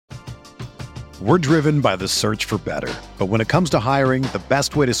We're driven by the search for better. But when it comes to hiring, the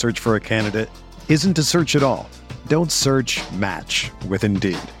best way to search for a candidate isn't to search at all. Don't search, match with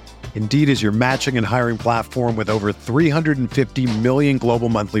Indeed. Indeed is your matching and hiring platform with over 350 million global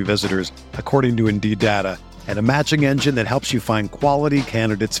monthly visitors, according to Indeed data, and a matching engine that helps you find quality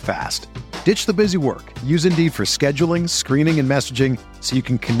candidates fast. Ditch the busy work. Use Indeed for scheduling, screening, and messaging so you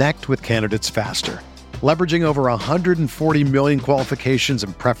can connect with candidates faster. Leveraging over 140 million qualifications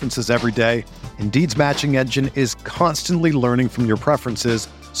and preferences every day, Indeed's matching engine is constantly learning from your preferences,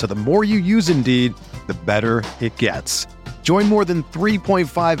 so the more you use Indeed, the better it gets. Join more than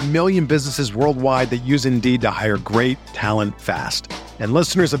 3.5 million businesses worldwide that use Indeed to hire great talent fast. And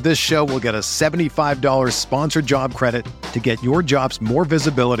listeners of this show will get a $75 sponsored job credit to get your jobs more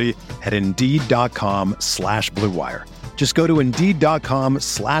visibility at Indeed.com/Blue Wire. Just go to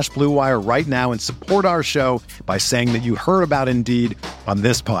Indeed.com/Blue Wire right now and support our show by saying that you heard about Indeed on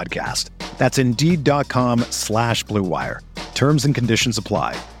this podcast. That's Indeed.com/Blue Wire. Terms and conditions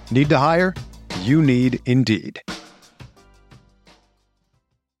apply. Need to hire? You need Indeed.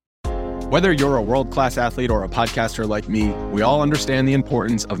 Whether you're a world-class athlete or a podcaster like me, we all understand the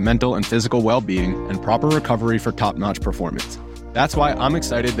importance of mental and physical well-being and proper recovery for top-notch performance. That's why I'm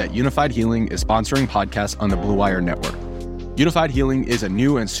excited that Unified Healing is sponsoring podcasts on the Blue Wire Network. Unified Healing is a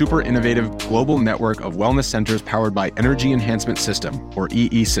new and super innovative global network of wellness centers powered by Energy Enhancement System, or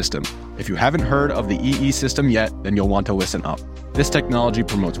EE System. If you haven't heard of the EE System yet, then you'll want to listen up. This technology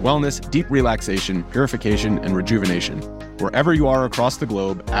promotes wellness, deep relaxation, purification, and rejuvenation. Wherever you are across the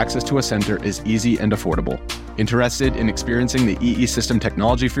globe, access to a center is easy and affordable. Interested in experiencing the EE System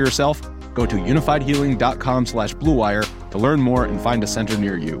technology for yourself? Go to unifiedhealing.com/Blue Wire to learn more and find a center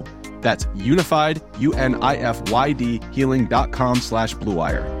near you. That's unified, UNIFYD, healing.com/Blue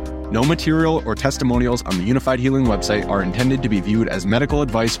Wire. No material or testimonials on the Unified Healing website are intended to be viewed as medical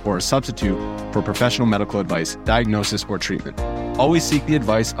advice or a substitute for professional medical advice, diagnosis, or treatment. Always seek the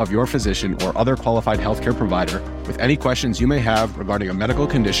advice of your physician or other qualified healthcare provider with any questions you may have regarding a medical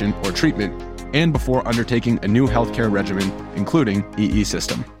condition or treatment and before undertaking a new healthcare regimen, including EE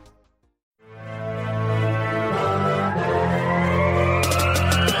System.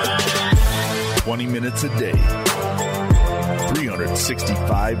 Minutes a day,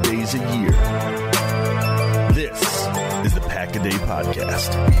 365 days a year. This is the Pack-A-Day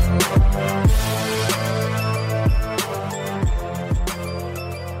Podcast.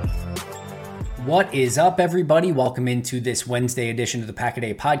 What is up, everybody? Welcome into this Wednesday edition of the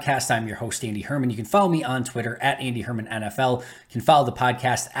Pack-A-Day Podcast. I'm your host, Andy Herman. You can follow me on Twitter at AndyHermanNFL. You can follow the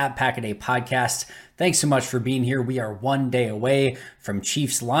podcast at Pack-A-Day Podcast. Thanks so much for being here. We are one day away from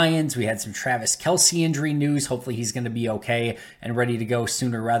Chiefs-Lions. We had some Travis Kelce injury news. Hopefully he's going to be okay and ready to go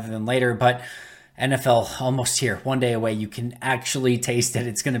sooner rather than later. But NFL almost here, one day away. You can actually taste it.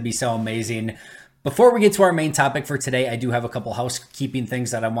 It's going to be so amazing. Before we get to our main topic for today, I do have a couple housekeeping things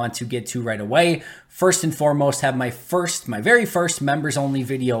that I want to get to right away. First and foremost, have my very first members only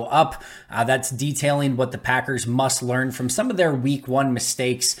video up. That's detailing what the Packers must learn from some of their week one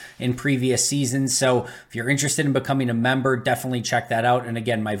mistakes in previous seasons. So if you're interested in becoming a member, definitely check that out. And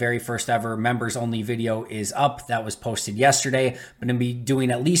again, my very first ever members only video is up. That was posted yesterday. I'm going to be doing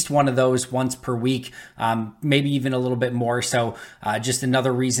at least one of those once per week, maybe even a little bit more. So just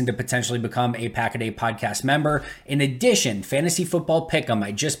another reason to potentially become a Pack-A-Day Podcast member. In addition, Fantasy Football Pick'em.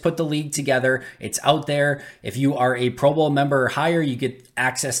 I just put the league together. It's out there. If you are a Pro Bowl member or higher, you get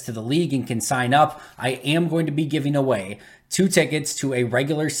access to the league and can sign up. I am going to be giving away 2 tickets to a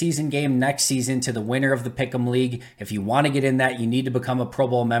regular season game next season to the winner of the Pick'em League. If you want to get in that, you need to become a Pro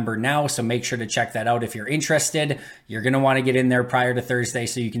Bowl member now, so make sure to check that out if you're interested. You're going to want to get in there prior to Thursday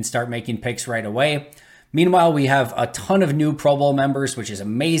so you can start making picks right away. Meanwhile, we have a ton of new Pro Bowl members, which is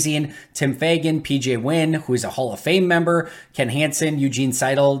amazing. Tim Fagan, PJ Wynn, who is a Hall of Fame member, Ken Hansen, Eugene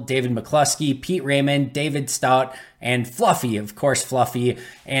Seidel, David McCluskey, Pete Raymond, David Stout, and Fluffy, of course, Fluffy,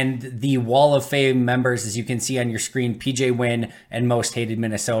 and the Wall of Fame members, as you can see on your screen, PJ Wynn and Most Hated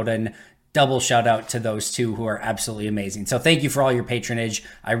Minnesotan. Double shout out to those two who are absolutely amazing. So thank you for all your patronage.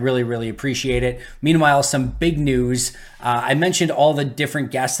 I really, really appreciate it. Meanwhile, some big news. I mentioned all the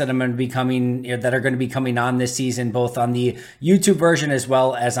different guests that that are going to be coming on this season, both on the YouTube version as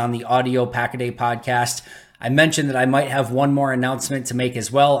well as on the audio Pack-A-Day podcast. I mentioned that I might have one more announcement to make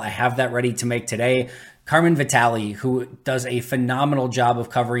as well. I have that ready to make today. Carmen Vitale, who does a phenomenal job of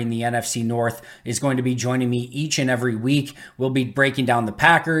covering the NFC North, is going to be joining me each and every week. We'll be breaking down the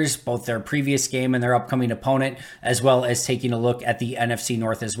Packers, both their previous game and their upcoming opponent, as well as taking a look at the NFC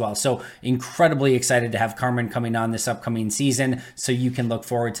North as well. So incredibly excited to have Carmen coming on this upcoming season. So you can look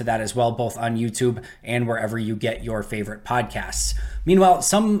forward to that as well, both on YouTube and wherever you get your favorite podcasts. Meanwhile,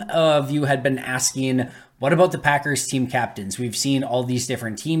 some of you had been asking, what about the Packers team captains? We've seen all these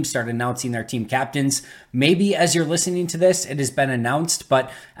different teams start announcing their team captains. Maybe as you're listening to this, it has been announced,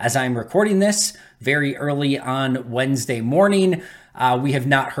 but as I'm recording this very early on Wednesday morning, we have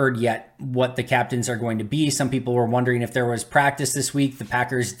not heard yet what the captains are going to be. Some people were wondering if there was practice this week. The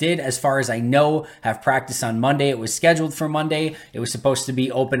Packers did, as far as I know, have practice on Monday. It was scheduled for Monday. It was supposed to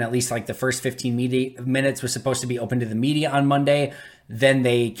be open, at least like the first 15 minutes was supposed to be open to the media on Monday. Then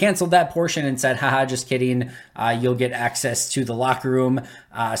they canceled that portion and said, haha, just kidding. You'll get access to the locker room.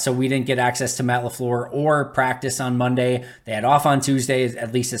 So we didn't get access to Matt LaFleur or practice on Monday. They had off on Tuesday,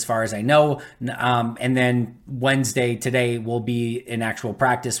 at least as far as I know. And then Wednesday, today, will be an actual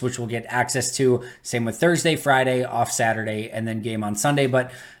practice, which we'll get access to. Same with Thursday, Friday, off Saturday, and then game on Sunday.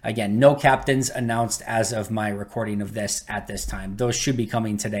 But again, no captains announced as of my recording of this at this time. Those should be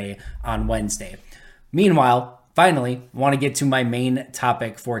coming today on Wednesday. Meanwhile, finally, I want to get to my main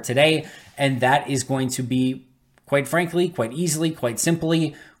topic for today, and that is going to be, quite frankly, quite easily, quite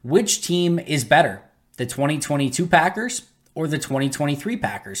simply, which team is better, the 2022 Packers or the 2023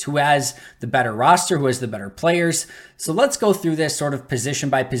 Packers? Who has the better roster? Who has the better players? So let's go through this sort of position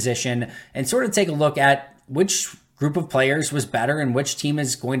by position and sort of take a look at which group of players was better and which team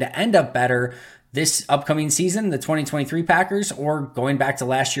is going to end up better this upcoming season, the 2023 Packers, or going back to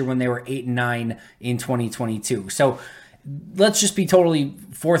last year when they were 8-9 in 2022. So let's just be totally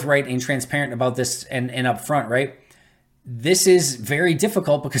forthright and transparent about this and upfront, right? This is very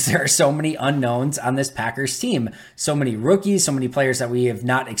difficult because there are so many unknowns on this Packers team. So many rookies, so many players that we have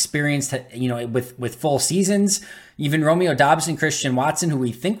not experienced, with full seasons. Even Romeo Doubs and Christian Watson, who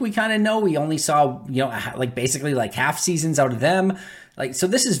we think we kind of know, we only saw, basically half seasons out of them. So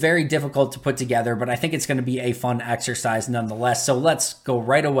this is very difficult to put together, but I think it's going to be a fun exercise nonetheless. So let's go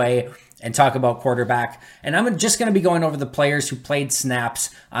right away and talk about quarterback. And I'm just going to be going over the players who played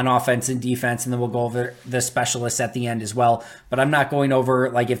snaps on offense and defense, and then we'll go over the specialists at the end as well. But I'm not going over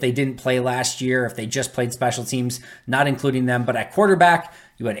if they didn't play last year, if they just played special teams, not including them. But at quarterback,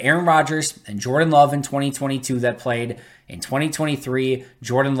 you had Aaron Rodgers and Jordan Love in 2022 that played. In 2023,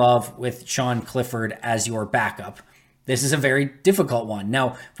 Jordan Love with Sean Clifford as your backup. This is a very difficult one.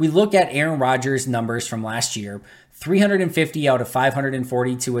 Now, if we look at Aaron Rodgers' numbers from last year, 350 out of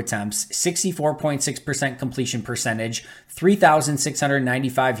 542 attempts, 64.6% completion percentage,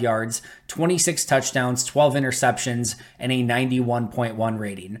 3,695 yards, 26 touchdowns, 12 interceptions, and a 91.1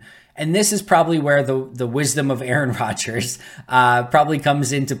 rating. And this is probably where the wisdom of Aaron Rodgers probably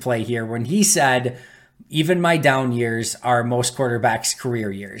comes into play here when he said, even my down years are most quarterbacks'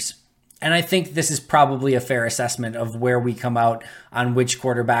 career years. And I think this is probably a fair assessment of where we come out on which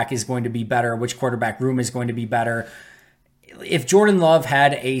quarterback is going to be better, which quarterback room is going to be better. If Jordan Love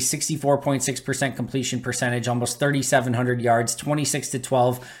had a 64.6% completion percentage, almost 3,700 yards,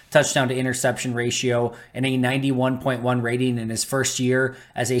 26-12 touchdown to interception ratio, and a 91.1 rating in his first year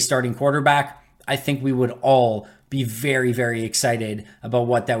as a starting quarterback, I think we would all be very, very excited about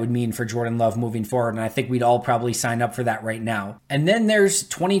what that would mean for Jordan Love moving forward. And I think we'd all probably sign up for that right now. And then there's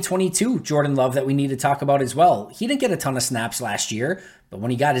 2022 Jordan Love that we need to talk about as well. He didn't get a ton of snaps last year, but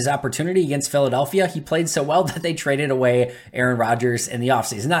when he got his opportunity against Philadelphia, he played so well that they traded away Aaron Rodgers in the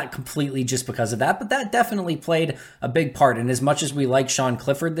offseason. Not completely just because of that, but that definitely played a big part. And as much as we like Sean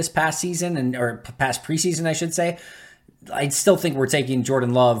Clifford this past season, or past preseason, I should say, I still think we're taking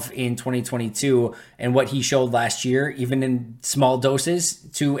Jordan Love in 2022 and what he showed last year, even in small doses,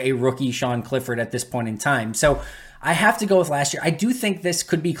 to a rookie Sean Clifford at this point in time. So I have to go with last year. I do think this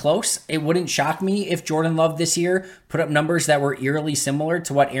could be close. It wouldn't shock me if Jordan Love this year put up numbers that were eerily similar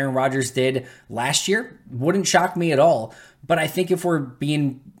to what Aaron Rodgers did last year. Wouldn't shock me at all. But I think if we're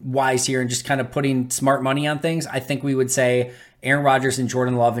being wise here and just kind of putting smart money on things, I think we would say Aaron Rodgers and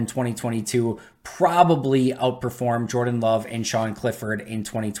Jordan Love in 2022 probably outperform Jordan Love and Sean Clifford in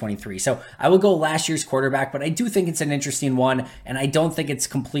 2023. So I will go last year's quarterback, but I do think it's an interesting one, and I don't think it's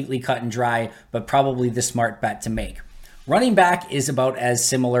completely cut and dry, but probably the smart bet to make. Running back is about as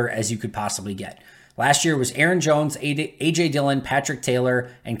similar as you could possibly get. Last year was Aaron Jones, A.J. Dillon, Patrick Taylor,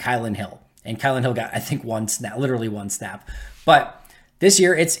 and Kylan Hill. And Kylan Hill got, I think, one snap, literally one snap. But this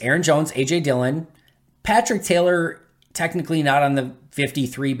year it's Aaron Jones, A.J. Dillon, Patrick Taylor, technically not on the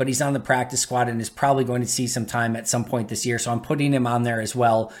 53, but he's on the practice squad and is probably going to see some time at some point this year. So I'm putting him on there as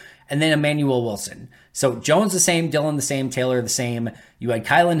well. And then Emmanuel Wilson. So Jones the same, Dillon the same, Taylor the same. You had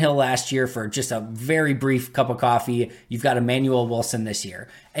Kylan Hill last year for just a very brief cup of coffee. You've got Emmanuel Wilson this year.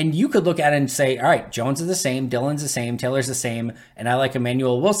 And you could look at it and say, all right, Jones is the same, Dillon's the same, Taylor's the same, and I like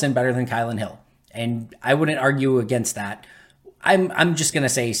Emmanuel Wilson better than Kylan Hill. And I wouldn't argue against that. I'm just going to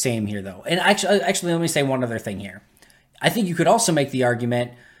say same here, though. And actually, let me say one other thing here. I think you could also make the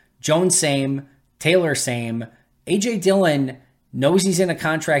argument, Jones same, Taylor same, A.J. Dillon knows he's in a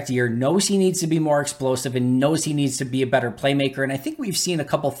contract year, knows he needs to be more explosive, and knows he needs to be a better playmaker. And I think we've seen a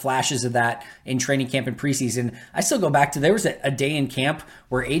couple flashes of that in training camp and preseason. I still go back to, there was a day in camp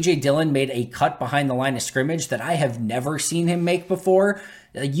where A.J. Dillon made a cut behind the line of scrimmage that I have never seen him make before.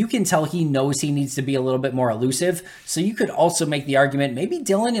 You can tell he knows he needs to be a little bit more elusive. So you could also make the argument, maybe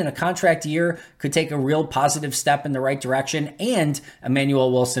Dillon in a contract year could take a real positive step in the right direction, and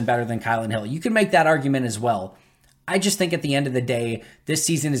Emmanuel Wilson better than Kylan Hill. You can make that argument as well. I just think at the end of the day, this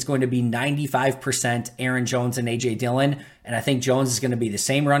season is going to be 95% Aaron Jones and A.J. Dillon. And I think Jones is going to be the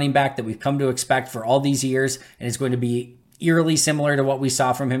same running back that we've come to expect for all these years, and is going to be eerily similar to what we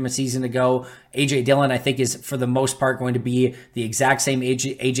saw from him a season ago. A.J. Dillon, I think, is for the most part going to be the exact same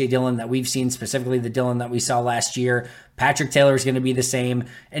A.J. Dillon that we've seen, specifically the Dillon that we saw last year. Patrick Taylor is going to be the same.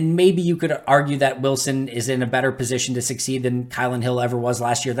 And maybe you could argue that Wilson is in a better position to succeed than Kylan Hill ever was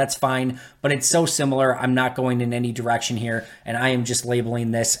last year. That's fine, but it's so similar. I'm not going in any direction here, and I am just labeling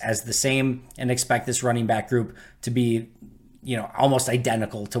this as the same and expect this running back group to be, almost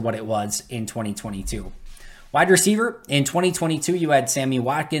identical to what it was in 2022. Wide receiver, in 2022, you had Sammy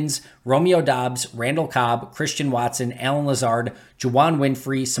Watkins, Romeo Doubs, Randall Cobb, Christian Watson, Allen Lazard, Juwann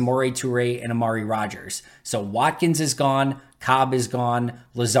Winfree, Samori Toure, and Amari Rodgers. So Watkins is gone, Cobb is gone,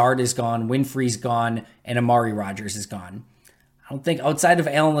 Lazard is gone, Winfree's gone, and Amari Rodgers is gone. I don't think outside of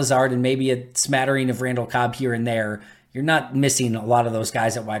Allen Lazard and maybe a smattering of Randall Cobb here and there, you're not missing a lot of those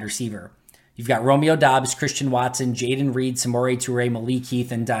guys at wide receiver. You've got Romeo Doubs, Christian Watson, Jaden Reed, Samori Toure, Malik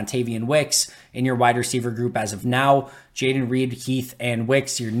Heath, and Dontavian Wicks in your wide receiver group as of now. Jaden Reed, Heath, and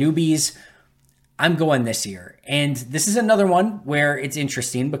Wicks, your newbies. I'm going this year. And this is another one where it's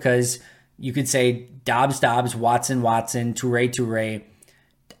interesting because you could say Doubs, Watson, Toure,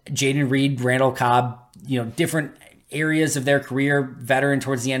 Jaden Reed, Randall Cobb, different areas of their career, veteran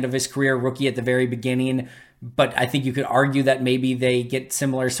towards the end of his career, rookie at the very beginning. But I think you could argue that maybe they get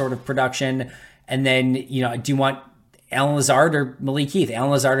similar sort of production. And then, do you want Allen Lazard or Malik Heath?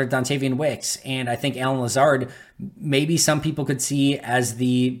 Allen Lazard or Dontavian Wicks? And I think Allen Lazard, maybe some people could see as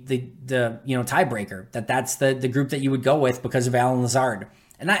the tiebreaker, that's the group that you would go with because of Allen Lazard.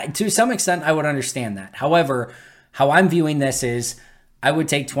 And to some extent, I would understand that. However, how I'm viewing this is I would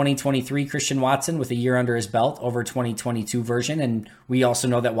take 2023 Christian Watson with a year under his belt over 2022 version. And we also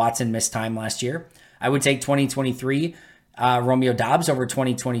know that Watson missed time last year. I would take 2023 Romeo Doubs over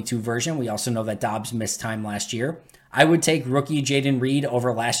 2022 version. We also know that Doubs missed time last year. I would take rookie Jaden Reed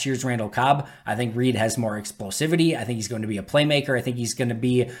over last year's Randall Cobb. I think Reed has more explosivity. I think he's going to be a playmaker. I think he's going to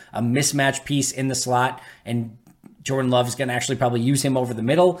be a mismatch piece in the slot, and Jordan Love is going to actually probably use him over the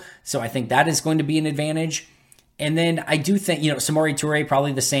middle. So I think that is going to be an advantage. And then I do think, Samori Toure,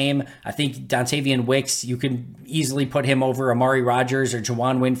 probably the same. I think Dontavian Wicks, you could easily put him over Amari Rodgers or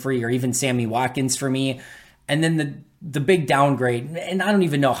Juwann Winfree or even Sammy Watkins for me. And then the big downgrade, and I don't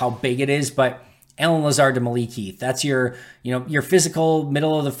even know how big it is, but Allen Lazard to Malik Heath. That's your physical,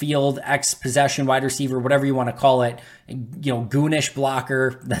 middle of the field, possession wide receiver, whatever you want to call it. Goonish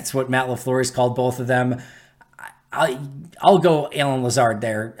blocker. That's what Matt LaFleur has called both of them. I'll go Allen Lazard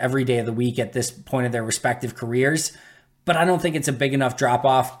there every day of the week at this point of their respective careers, but I don't think it's a big enough drop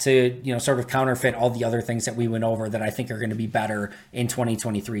off to, sort of counterfeit all the other things that we went over that I think are going to be better in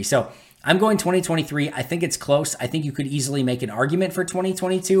 2023. So I'm going 2023. I think it's close. I think you could easily make an argument for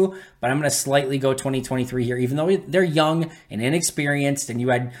 2022, but I'm going to slightly go 2023 here, even though they're young and inexperienced, and you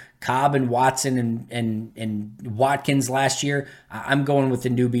had Cobb and Watson and Watkins last year. I'm going with the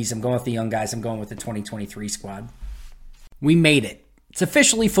newbies. I'm going with the young guys. I'm going with the 2023 squad. We made it. It's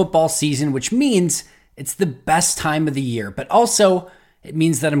officially football season, which means it's the best time of the year, but also it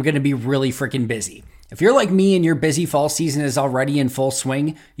means that I'm going to be really freaking busy. If you're like me and your busy fall season is already in full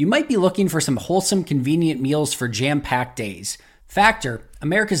swing, you might be looking for some wholesome, convenient meals for jam-packed days. Factor,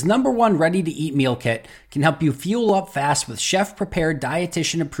 America's #1 ready-to-eat meal kit, can help you fuel up fast with chef-prepared,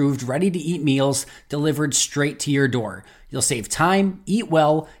 dietitian-approved, ready-to-eat meals delivered straight to your door. You'll save time, eat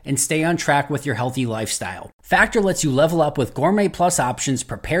well, and stay on track with your healthy lifestyle. Factor lets you level up with gourmet plus options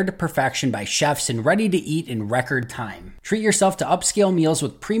prepared to perfection by chefs and ready to eat in record time. Treat yourself to upscale meals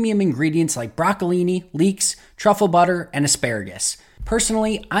with premium ingredients like broccolini, leeks, truffle butter, and asparagus.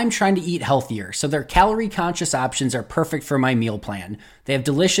 Personally, I'm trying to eat healthier, so their calorie-conscious options are perfect for my meal plan. They have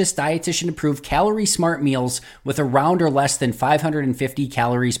delicious, dietitian-approved, calorie-smart meals with around or less than 550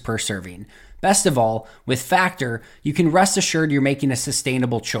 calories per serving. Best of all, with Factor, you can rest assured you're making a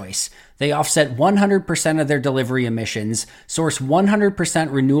sustainable choice. They offset 100% of their delivery emissions, source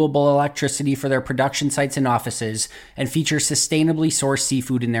 100% renewable electricity for their production sites and offices, and feature sustainably sourced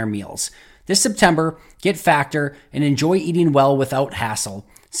seafood in their meals. This September, get Factor and enjoy eating well without hassle.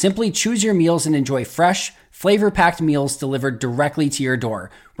 Simply choose your meals and enjoy fresh, flavor-packed meals delivered directly to your door,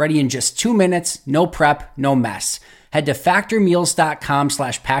 ready in just 2 minutes, no prep, no mess. Head to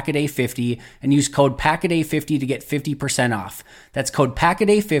factormeals.com/packaday50 and use code packaday50 to get 50% off. That's code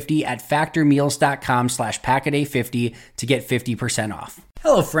packaday50 at factormeals.com/packaday50 to get 50% off.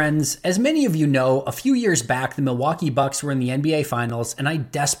 Hello friends, as many of you know, a few years back the Milwaukee Bucks were in the NBA Finals and I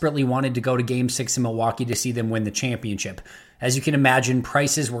desperately wanted to go to Game 6 in Milwaukee to see them win the championship. As you can imagine,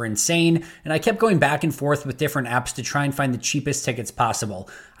 prices were insane and I kept going back and forth with different apps to try and find the cheapest tickets possible.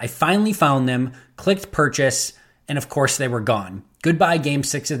 I finally found them, clicked purchase, and of course they were gone. Goodbye Game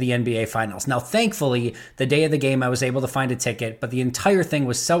 6 of the NBA Finals. Now, thankfully, the day of the game I was able to find a ticket, but the entire thing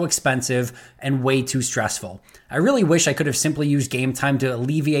was so expensive and way too stressful. I really wish I could have simply used Game Time to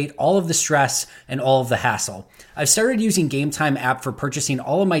alleviate all of the stress and all of the hassle. I've started using Game Time app for purchasing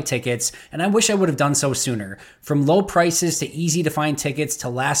all of my tickets, and I wish I would have done so sooner. From low prices to easy to find tickets to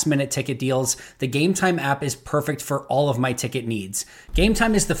last minute ticket deals, the Game Time app is perfect for all of my ticket needs. Game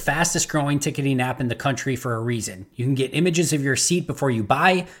Time is the fastest growing ticketing app in the country for a reason. You can get images of your seat before you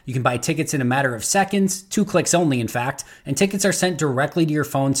buy, you can buy tickets in a matter of seconds, 2 clicks only in fact, and tickets are sent directly to your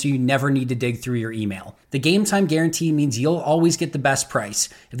phone so you never need to dig through your email. The Game Time guarantee means you'll always get the best price.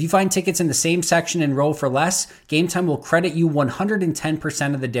 If you find tickets in the same section and row for less, Game Time will credit you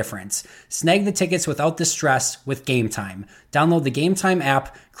 110% of the difference. Snag the tickets without the stress with Game Time. Download the Game Time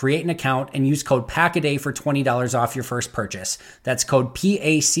app, create an account, and use code PACKADAY for $20 off your first purchase. That's code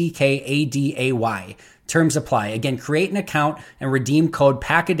PACKADAY. Terms apply. Again, create an account and redeem code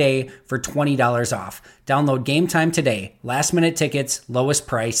PACKADAY for $20 off. Download Game Time today. Last minute tickets, lowest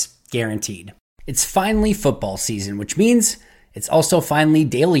price, guaranteed. It's finally football season, which means it's also finally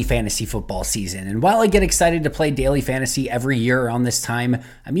daily fantasy football season. And while I get excited to play daily fantasy every year around this time,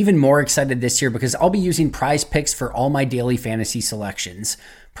 I'm even more excited this year because I'll be using Prize Picks for all my daily fantasy selections.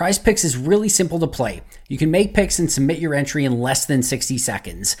 Prize Picks is really simple to play. You can make picks and submit your entry in less than 60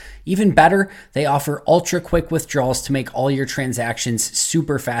 seconds. Even better, they offer ultra quick withdrawals to make all your transactions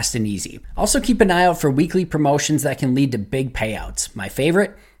super fast and easy. Also keep an eye out for weekly promotions that can lead to big payouts. My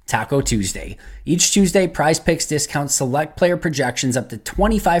favorite? Taco Tuesday. Each Tuesday, Prize Picks discounts select player projections up to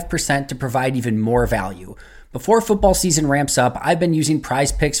 25% to provide even more value. Before football season ramps up, I've been using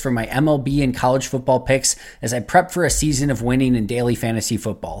Prize Picks for my MLB and college football picks as I prep for a season of winning in daily fantasy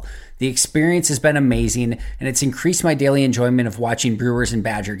football. The experience has been amazing, and it's increased my daily enjoyment of watching Brewers and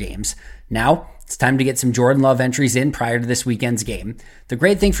Badger games. Now, it's time to get some Jordan Love entries in prior to this weekend's game. The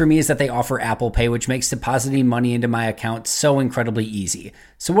great thing for me is that they offer Apple Pay, which makes depositing money into my account so incredibly easy.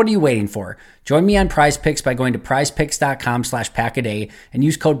 So what are you waiting for? Join me on Prize Picks by going to prizepicks.com/packaday and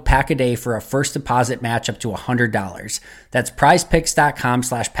use code PACKADAY for a first deposit match up to $100. That's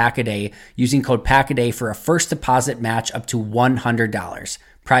prizepicks.com/packaday using code PACKADAY for a first deposit match up to $100.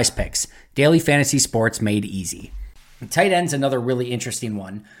 Prize Picks, daily fantasy sports made easy. Tight end's another really interesting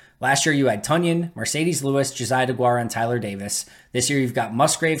one. Last year you had Tonyan, Mercedes Lewis, Josiah DeGuara, and Tyler Davis. This year you've got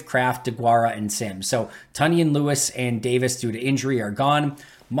Musgrave, Kraft, DeGuara, and Sims. So Tonyan, Lewis, and Davis due to injury are gone.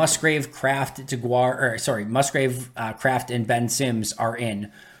 Musgrave, Kraft, Kraft, and Ben Sims are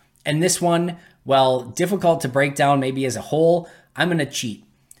in. And this one, well, difficult to break down maybe as a whole. I'm going to cheat.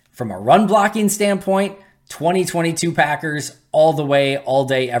 From a run blocking standpoint, 2022 Packers all the way, all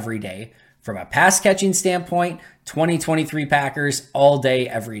day, every day. From a pass catching standpoint, 2023 Packers all day,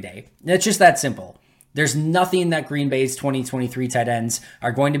 every day. It's just that simple. There's nothing that Green Bay's 2023 tight ends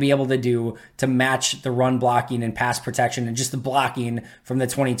are going to be able to do to match the run blocking and pass protection and just the blocking from the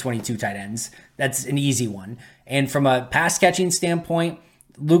 2022 tight ends. That's an easy one. And from a pass catching standpoint,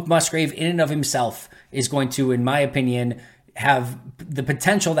 Luke Musgrave in and of himself is going to, in my opinion, have the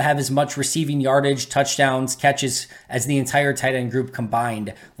potential to have as much receiving yardage, touchdowns, catches as the entire tight end group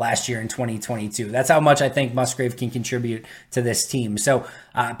combined last year in 2022. That's how much I think Musgrave can contribute to this team. So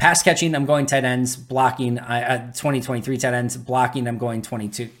pass catching, I'm going tight ends. Blocking, 2023 tight ends. Blocking, I'm going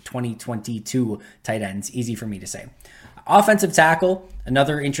 2022 tight ends. Easy for me to say. Offensive tackle,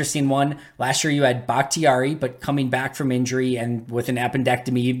 another interesting one. Last year you had Bakhtiari, but coming back from injury and with an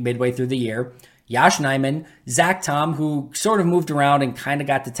appendectomy midway through the year. Yosh Nijman, Zach Tom, who sort of moved around and kind of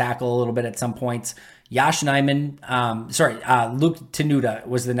got to tackle a little bit at some points. Yosh Nijman, Luke Tenuta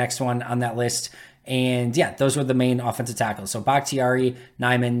was the next one on that list. And yeah, those were the main offensive tackles. So Bakhtiari,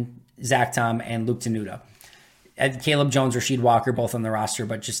 Nijman, Zach Tom, and Luke Tenuta. And Caleb Jones, Rasheed Walker, both on the roster,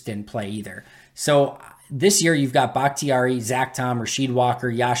 but just didn't play either. So this year you've got Bakhtiari, Zach Tom, Rasheed Walker,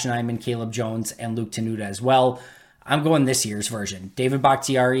 Yosh Nijman, Caleb Jones, and Luke Tenuta as well. I'm going this year's version. David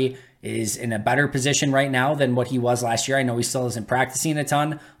Bakhtiari is in a better position right now than what he was last year. I know he still isn't practicing a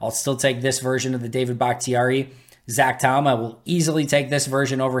ton. I'll still take this version of the David Bakhtiari. Zach Tom, I will easily take this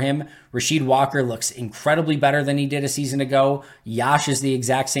version over him. Rasheed Walker looks incredibly better than he did a season ago. Yosh is the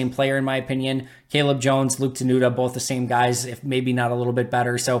exact same player in my opinion. Caleb Jones, Luke Tenuta, both the same guys, if maybe not a little bit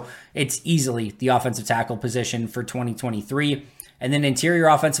better. So it's easily the offensive tackle position for 2023. And then interior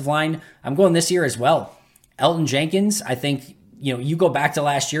offensive line, I'm going this year as well. Elgton Jenkins, I think, you go back to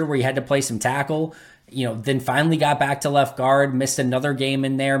last year where you had to play some tackle, then finally got back to left guard, missed another game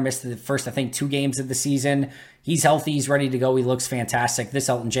in there, missed the first, I think, 2 games of the season. He's healthy. He's ready to go. He looks fantastic. This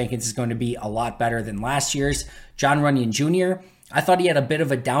Elgton Jenkins is going to be a lot better than last year's. John Runyon Jr., I thought he had a bit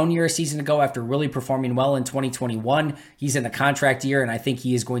of a down year a season ago after really performing well in 2021. He's in a contract year, and I think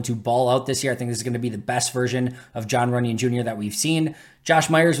he is going to ball out this year. I think this is going to be the best version of John Runyon Jr. that we've seen.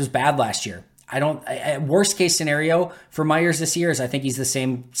 Josh Myers was bad last year. Worst case scenario for Myers this year is I think he's the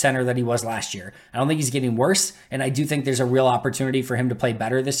same center that he was last year. I don't think he's getting worse, and I do think there's a real opportunity for him to play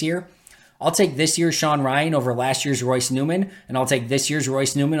better this year. I'll take this year's Sean Ryan over last year's Royce Newman, and I'll take this year's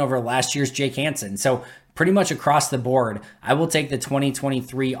Royce Newman over last year's Jake Hansen. So pretty much across the board, I will take the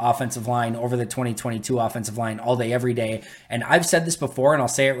 2023 offensive line over the 2022 offensive line all day, every day. And I've said this before, and I'll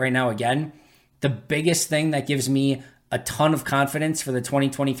say it right now again. The biggest thing that gives me a ton of confidence for the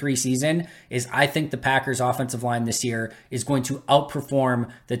 2023 season is I think the Packers offensive line this year is going to outperform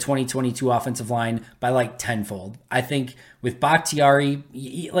the 2022 offensive line by like tenfold. I think with Bakhtiari,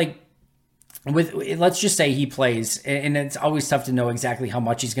 let's just say he plays, and it's always tough to know exactly how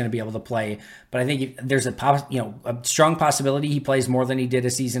much he's going to be able to play, but I think there's a strong possibility he plays more than he did a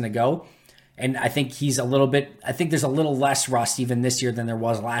season ago. And I think there's a little less rust even this year than there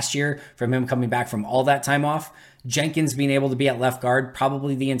was last year from him coming back from all that time off. Jenkins being able to be at left guard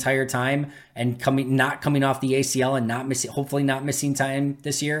probably the entire time and not coming off the ACL and hopefully not missing time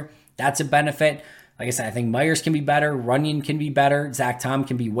this year. That's a benefit. Like I said, I think Myers can be better. Runyon can be better. Zach Tom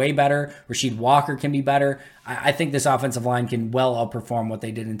can be way better. Rasheed Walker can be better. I think this offensive line can well outperform what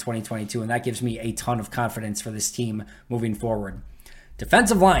they did in 2022, and that gives me a ton of confidence for this team moving forward.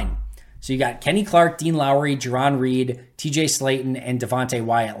 Defensive line. So you got Kenny Clark, Dean Lowry, Jerron Reed, TJ Slayton, and Devontae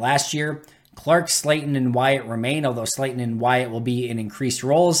Wyatt last year. Clark, Slayton, and Wyatt remain, although Slayton and Wyatt will be in increased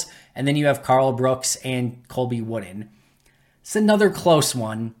roles. And then you have Carl Brooks and Colby Wooden. It's another close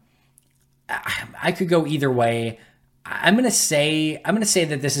one. I could go either way. I'm gonna say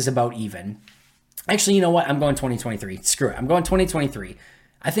that this is about even. Actually, you know what? I'm going 2023. Screw it. I'm going 2023.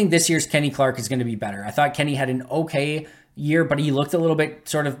 I think this year's Kenny Clark is going to be better. I thought Kenny had an okay year, but he looked a little bit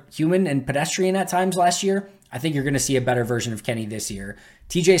sort of human and pedestrian at times last year. I think you're going to see a better version of Kenny this year.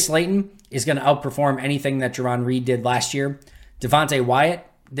 TJ Slayton is going to outperform anything that Jerron Reed did last year. Devontae Wyatt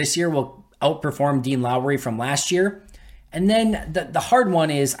this year will outperform Dean Lowry from last year. And then the hard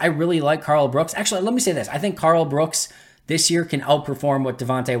one is I really like Carl Brooks. Actually, let me say this. I think Carl Brooks this year can outperform what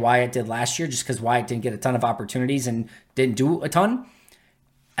Devontae Wyatt did last year just because Wyatt didn't get a ton of opportunities and didn't do a ton.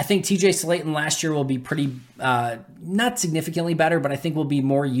 I think TJ Slayton last year will be pretty, not significantly better, but I think will be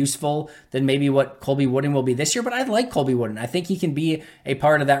more useful than maybe what Colby Wooden will be this year. But I like Colby Wooden. I think he can be a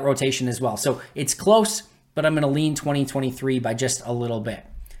part of that rotation as well. So it's close, but I'm going to lean 2023 by just a little bit.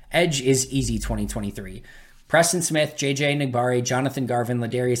 Edge is easy 2023. Preston Smith, JJ Enagbare, Jonathan Garvin,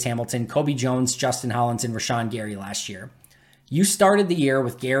 Ladarius Hamilton, Kobe Jones, Justin Hollins, and Rashawn Gary last year. You started the year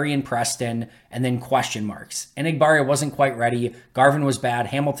with Gary and Preston and then question marks. Enagbare wasn't quite ready. Garvin was bad.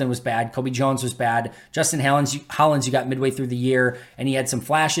 Hamilton was bad. Kobe Jones was bad. Justin Hollins you got midway through the year and he had some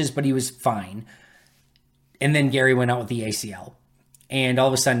flashes, but he was fine. And then Gary went out with the ACL. And all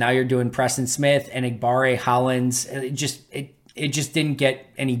of a sudden now you're doing Preston Smith, Enagbare, Hollins. It just didn't get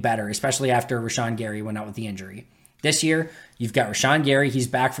any better, especially after Rashawn Gary went out with the injury. This year, you've got Rashawn Gary. He's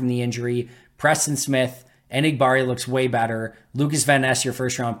back from the injury. Preston Smith, Enagbare looks way better. Lucas Van Ness, your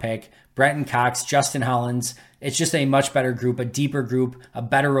first-round pick. Brenton Cox, Justin Hollins. It's just a much better group, a deeper group, a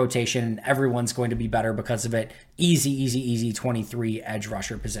better rotation, and everyone's going to be better because of it. Easy 23 edge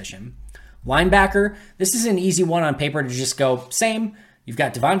rusher position. Linebacker, this is an easy one on paper to just go same. You've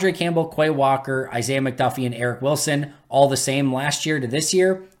got Devondre Campbell, Quay Walker, Isaiah McDuffie, and Eric Wilson, all the same last year to this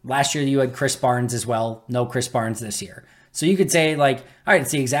year. Last year you had Chris Barnes as well. No Chris Barnes this year. So you could say all right,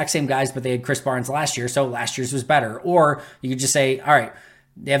 it's the exact same guys, but they had Chris Barnes last year, so last year's was better. Or you could just say, all right,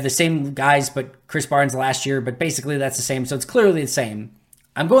 They have the same guys, but Chris Barnes last year, but basically that's the same. So it's clearly the same.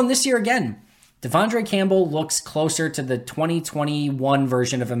 I'm going this year again. Devondre Campbell looks closer to the 2021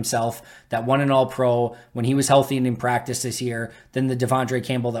 version of himself that won an All-Pro when he was healthy and in practice this year than the Devondre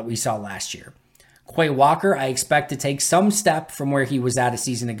Campbell that we saw last year. Quay Walker, I expect to take some step from where he was at a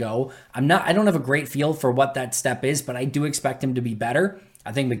season ago. I don't have a great feel for what that step is, but I do expect him to be better.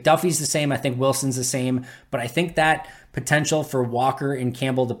 I think McDuffie's the same. I think Wilson's the same. But I think that potential for Walker and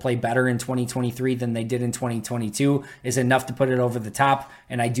Campbell to play better in 2023 than they did in 2022 is enough to put it over the top.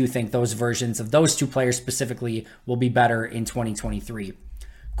 And I do think those versions of those two players specifically will be better in 2023.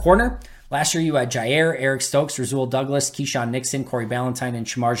 Corner, last year you had Jair, Eric Stokes, Rasul Douglas, Keyshawn Nixon, Corey Ballantyne, and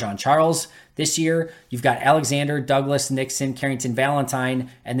Shamar Jean-Charles. This year, you've got Alexander, Douglas, Nixon, Carrington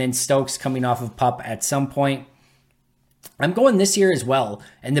Valentine, and then Stokes coming off of PUP at some point. I'm going this year as well,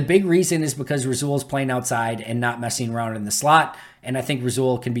 and the big reason is because Rasul's playing outside and not messing around in the slot, and I think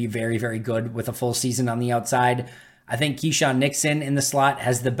Rasul can be very, very good with a full season on the outside. I think Keyshawn Nixon in the slot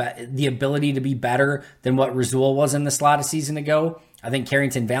has the ability to be better than what Rasul was in the slot a season ago. I think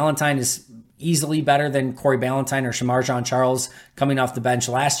Carrington Valentine is easily better than Corey Ballantyne or Shamar Jean-Charles coming off the bench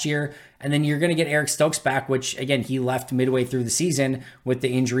last year. And then you're going to get Eric Stokes back, which, again, he left midway through the season with the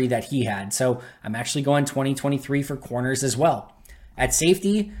injury that he had. So I'm actually going 2023 for corners as well. At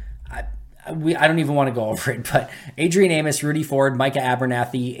safety, I don't even want to go over it, but Adrian Amos, Rudy Ford, Micah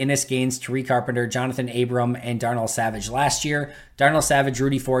Abernathy, Innis Gaines, Tariq Carpenter, Jonathan Abram, and Darnell Savage last year. Darnell Savage,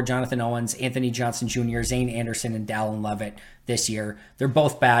 Rudy Ford, Jonathan Owens, Anthony Johnson Jr., Zane Anderson, and Dallin Levitt this year. They're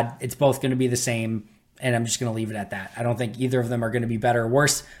both bad. It's both going to be the same, and I'm just going to leave it at that. I don't think either of them are going to be better or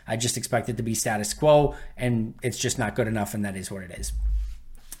worse. I just expect it to be status quo, and it's just not good enough, and that is what it is.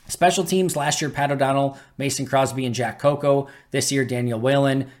 Special teams, last year, Pat O'Donnell, Mason Crosby, and Jack Coco. This year, Daniel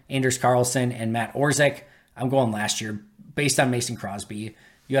Whalen, Anders Carlson, and Matt Orzik. I'm going last year based on Mason Crosby.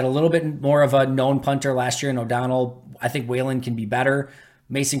 You had a little bit more of a known punter last year in O'Donnell. I think Whalen can be better.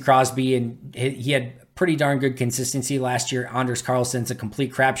 Mason Crosby, and he had pretty darn good consistency last year. Anders Carlson's a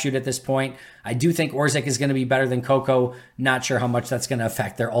complete crapshoot at this point. I do think Orzik is going to be better than Coco. Not sure how much that's going to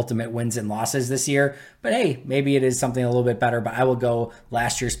affect their ultimate wins and losses this year. But hey, maybe it is something a little bit better. But I will go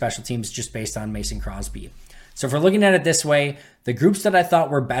last year's special teams just based on Mason Crosby. So if we're looking at it this way, the groups that I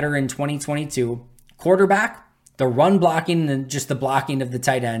thought were better in 2022, quarterback, the run blocking and just the blocking of the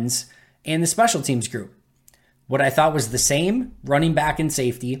tight ends, and the special teams group. What I thought was the same, running back and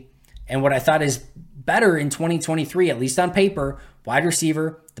safety. And what I thought is better in 2023, at least on paper, wide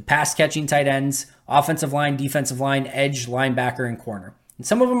receiver, the pass catching tight ends, offensive line, defensive line, edge, linebacker, and corner. And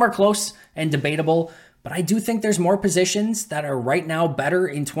some of them are close and debatable, but I do think there's more positions that are right now better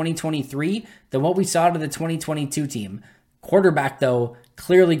in 2023 than what we saw to the 2022 team. Quarterback, though,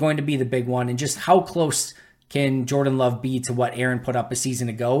 clearly going to be the big one. And just how close can Jordan Love be to what Aaron put up a season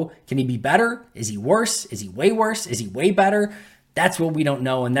ago? Can he be better? Is he worse? Is he way worse? Is he way better? That's what we don't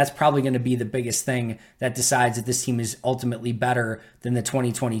know, and that's probably going to be the biggest thing that decides if this team is ultimately better than the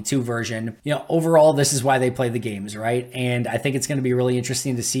 2022 version. Overall, this is why they play the games, right? And I think it's going to be really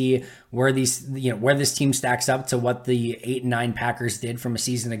interesting to see where where this team stacks up to what the 8-9 Packers did from a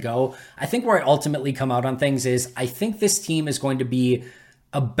season ago. I think where I ultimately come out on things is I think this team is going to be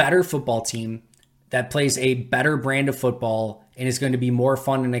a better football team that plays a better brand of football and is going to be more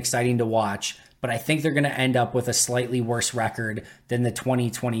fun and exciting to watch. But I think they're going to end up with a slightly worse record than the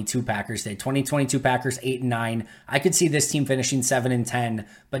 2022 Packers did. 2022 Packers 8-9. I could see this team finishing 7-10,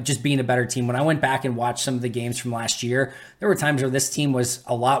 but just being a better team. When I went back and watched some of the games from last year, there were times where this team was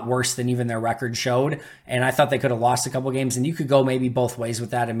a lot worse than even their record showed. And I thought they could have lost a couple games, and you could go maybe both ways with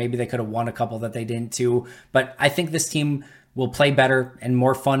that, and maybe they could have won a couple that they didn't too. But I think this team will play better and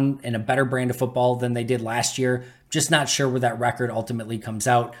more fun and a better brand of football than they did last year. Just not sure where that record ultimately comes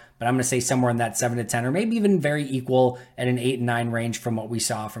out, but I'm going to say somewhere in that 7-10 or maybe even very equal at an 8-9 range from what we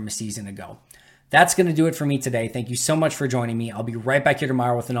saw from a season ago. That's going to do it for me today. Thank you so much for joining me. I'll be right back here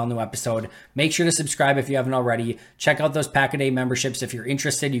tomorrow with an all-new episode. Make sure to subscribe if you haven't already. Check out those Pack-A-Day memberships if you're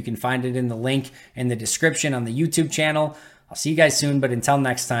interested. You can find it in the link in the description on the YouTube channel. I'll see you guys soon, but until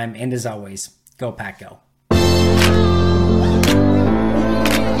next time, and as always, go Pack Go.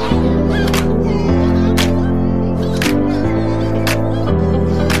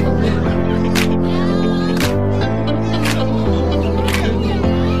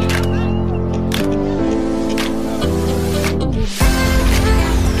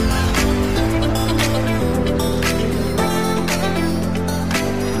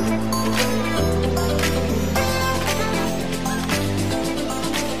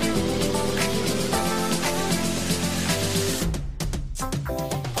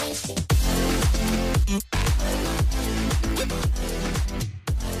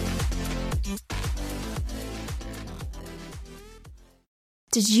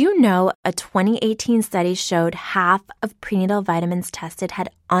 Did you know a 2018 study showed half of prenatal vitamins tested had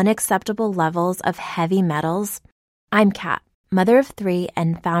unacceptable levels of heavy metals? I'm Kat, mother of 3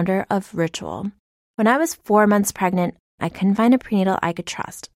 and founder of Ritual. When I was 4 months pregnant, I couldn't find a prenatal I could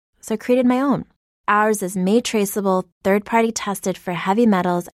trust, so I created my own. Ours is made traceable, third-party tested for heavy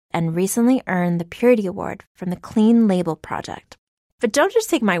metals, and recently earned the Purity Award from the Clean Label Project. But don't just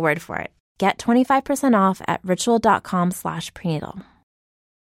take my word for it. Get 25% off at ritual.com/prenatal.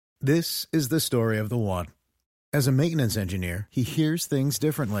 This is the story of the one. As a maintenance engineer, he hears things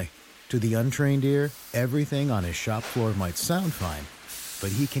differently. To the untrained ear, everything on his shop floor might sound fine,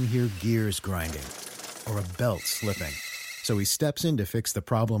 but he can hear gears grinding or a belt slipping. So he steps in to fix the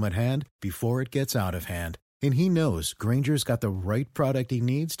problem at hand before it gets out of hand. And he knows Grainger's got the right product he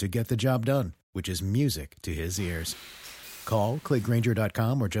needs to get the job done, which is music to his ears. Call, click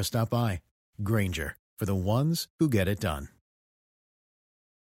Grainger.com, or just stop by. Grainger, for the ones who get it done.